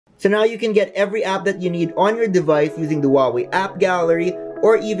So now you can get every app that you need on your device using the Huawei App Gallery,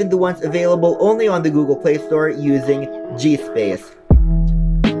 or even the ones available only on the Google Play Store using GSpace.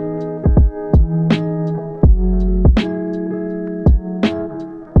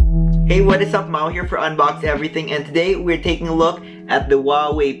 Hey, what is up? Mao here for Unbox Everything, and today we're taking a look at the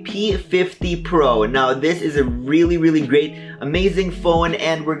Huawei P50 Pro. Now this is a really great, amazing phone,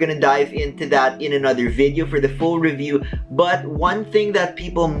 and we're gonna dive into that in another video for the full review. But one thing that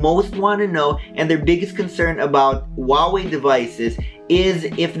people most want to know, and their biggest concern about Huawei devices, is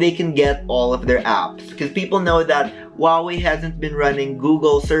if they can get all of their apps. Because people know that Huawei hasn't been running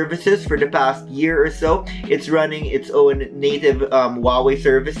Google services for the past year or so. It's running its own native Huawei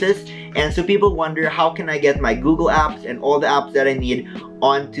services. And so people wonder, how can I get my Google apps and all the apps that I need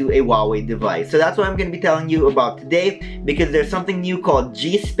onto a Huawei device? So that's what I'm going to be telling you about today, because there's something new called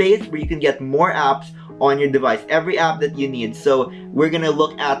GSpace where you can get more apps on your device, every app that you need. So we're gonna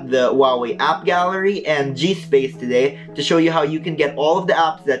look at the Huawei App Gallery and GSpace today to show you how you can get all of the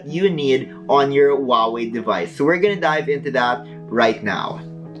apps that you need on your Huawei device. So we're gonna dive into that right now.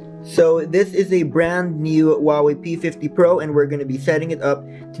 So this is a brand new Huawei P50 Pro, and we're going to be setting it up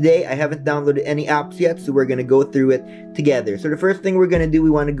today. I haven't downloaded any apps yet, so we're going to go through it together. So the first thing we're going to do,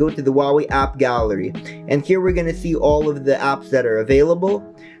 we want to go to the Huawei App Gallery, and here we're going to see all of the apps that are available.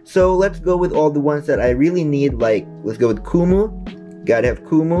 So let's go with all the ones that I really need, like let's go with Kumu. Gotta have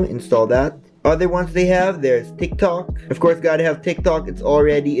Kumu, install that. Other ones they have, there's TikTok. Of course, gotta have TikTok, it's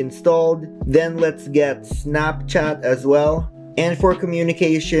already installed. Then let's get Snapchat as well. And for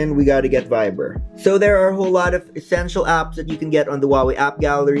communication, we gotta get Viber. So there are a whole lot of essential apps that you can get on the Huawei App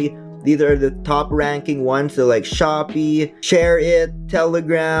Gallery. These are the top ranking ones, so like Shopee, Share It,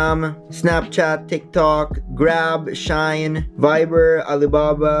 Telegram, Snapchat, TikTok, Grab, Shine, Viber,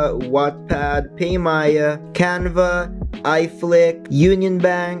 Alibaba, Wattpad, Paymaya, Canva, iFlick, Union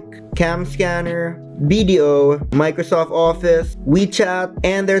Bank, Cam Scanner, BDO, Microsoft Office, WeChat,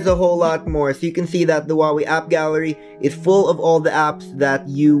 and there's a whole lot more. So you can see that the Huawei App Gallery is full of all the apps that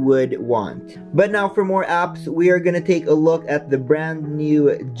you would want. But now for more apps, we are going to take a look at the brand new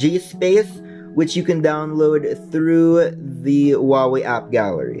GSpace, which you can download through the Huawei App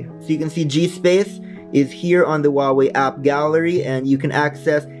Gallery. So you can see GSpace is here on the Huawei App Gallery, and you can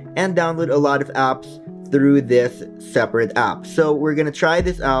access and download a lot of apps through this separate app. So we're gonna try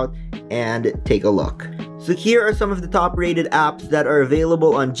this out and take a look. So here are some of the top rated apps that are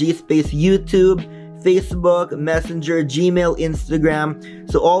available on GSpace: YouTube, Facebook, Messenger, Gmail,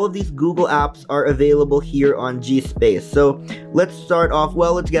 Instagram. So all of these Google apps are available here on GSpace. So let's start off,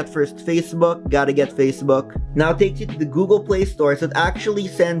 well, let's get first Facebook. Gotta get Facebook. Now it takes you to the Google Play Store. So it actually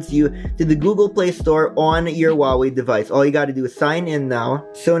sends you to the Google Play Store on your Huawei device. All you gotta do is sign in now.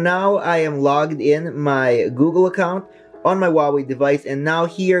 So now I am logged in my Google account on my Huawei device. And now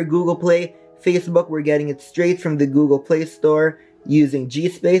here, Google Play, Facebook, we're getting it straight from the Google Play Store using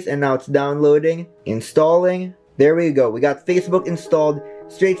GSpace, and now it's downloading, installing. There we go, we got Facebook installed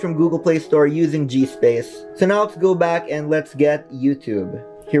straight from Google Play Store using GSpace. So now let's go back and let's get YouTube.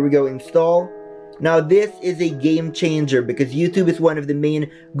 Here we go, install. Now this is a game changer because YouTube is one of the main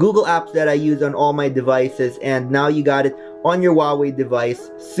Google apps that I use on all my devices, and now you got it on your Huawei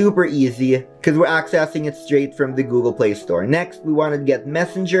device. Super easy because we're accessing it straight from the Google Play Store. Next, we want to get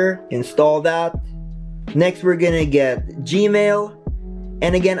Messenger, install that. Next, we're gonna get Gmail.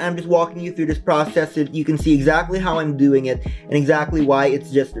 And again, I'm just walking you through this process so you can see exactly how I'm doing it and exactly why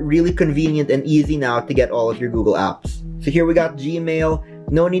it's just really convenient and easy now to get all of your Google apps. So here we got Gmail.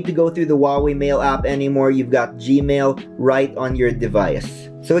 No need to go through the Huawei Mail app anymore. You've got Gmail right on your device.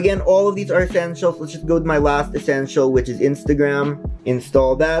 So again, all of these are essentials. Let's just go with my last essential, which is Instagram.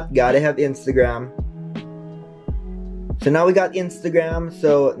 Install that. Gotta have Instagram. So now we got Instagram.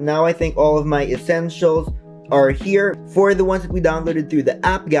 So now I think all of my essentials are here. For the ones that we downloaded through the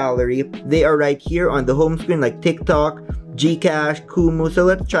App Gallery, they are right here on the home screen, like TikTok, Gcash, Kumu. So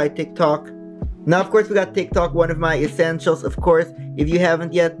let's try TikTok. Now, of course, we got TikTok, one of my essentials. Of course, if you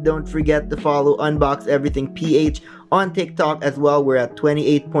haven't yet, don't forget to follow Unbox Everything PH on TikTok as well. We're at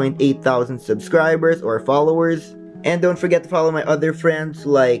 28.8 thousand subscribers or followers. And don't forget to follow my other friends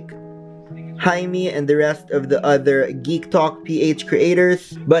like Jaime and the rest of the other Geek Talk PH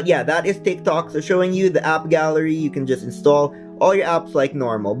creators. But yeah, that is TikTok. So showing you the App Gallery, you can just install all your apps like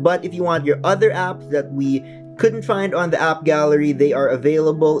normal. But if you want your other apps that we couldn't find on the App Gallery, they are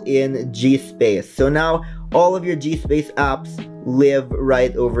available in GSpace. So now all of your GSpace apps live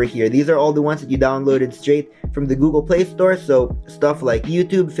right over here. These are all the ones that you downloaded straight from the Google Play Store. So stuff like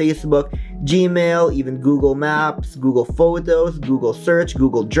YouTube, Facebook, Gmail, even Google Maps, Google Photos, Google Search,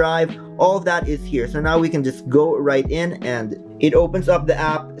 Google Drive, all of that is here. So now we can just go right in and it opens up the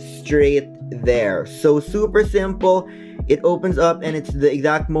app straight there. So super simple. It opens up and it's the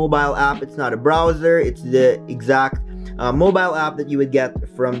exact mobile app. It's not a browser, it's the exact mobile app that you would get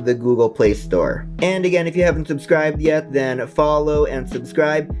from the Google Play Store. And again, if you haven't subscribed yet, then follow and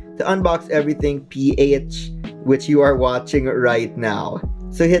subscribe to Unbox Everything PH, which you are watching right now.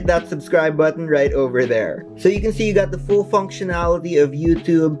 So hit that subscribe button right over there. So you can see you got the full functionality of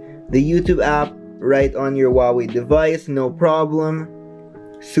YouTube, the YouTube app right on your Huawei device, no problem.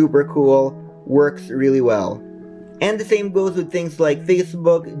 Super cool, works really well. And the same goes with things like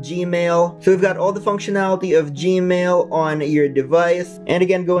Facebook, Gmail. So we've got all the functionality of Gmail on your device. And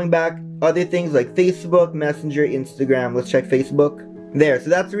again, going back, other things like Facebook, Messenger, Instagram. Let's check Facebook. There, so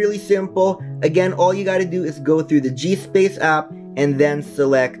that's really simple. Again, all you gotta do is go through the GSpace app and then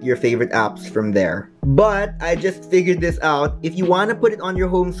select your favorite apps from there. But I just figured this out. If you wanna put it on your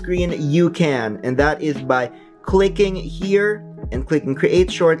home screen, you can. And that is by clicking here and clicking Create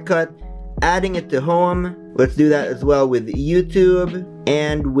Shortcut, adding it to home. Let's do that as well with YouTube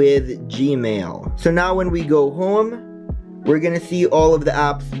and with Gmail. So now when we go home, we're gonna see all of the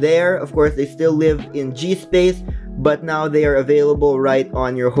apps there. Of course, they still live in GSpace, but now they are available right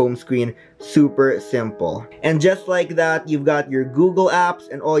on your home screen. Super simple. And just like that, you've got your Google apps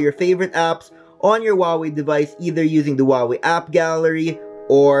and all your favorite apps on your Huawei device, either using the Huawei App Gallery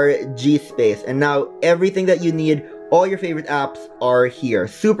or GSpace. And now everything that you need, all your favorite apps are here.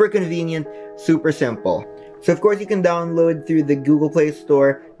 Super convenient, super simple. So of course you can download through the Google Play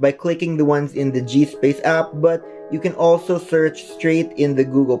Store by clicking the ones in the GSpace app, but you can also search straight in the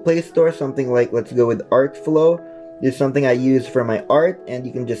Google Play Store, something like, let's go with ArtFlow. This is something I use for my art, and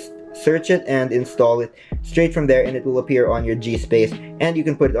you can just search it and install it straight from there, and it will appear on your GSpace, and you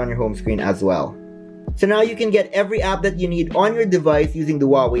can put it on your home screen as well. So now you can get every app that you need on your device using the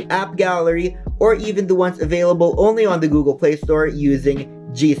Huawei App Gallery, or even the ones available only on the Google Play Store using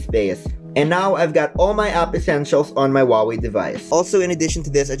GSpace. And now I've got all my app essentials on my Huawei device. Also, in addition to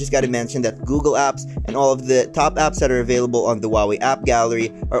this, I just got to mention that Google Apps and all of the top apps that are available on the Huawei App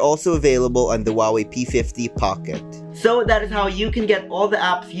Gallery are also available on the Huawei P50 Pocket. So that is how you can get all the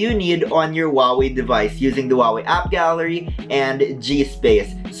apps you need on your Huawei device using the Huawei App Gallery and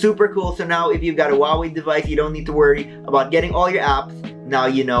GSpace. Super cool. So now if you've got a Huawei device, you don't need to worry about getting all your apps. Now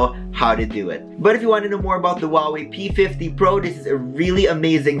you know how to do it. But if you want to know more about the Huawei P50 Pro, this is a really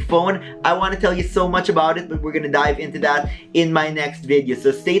amazing phone. I want to tell you so much about it, but we're going to dive into that in my next video.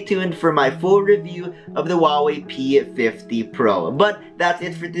 So stay tuned for my full review of the Huawei P50 Pro. But that's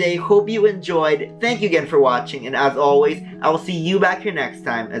it for today. Hope you enjoyed. Thank you again for watching. And as always, I will see you back here next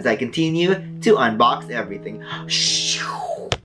time as I continue to unbox everything.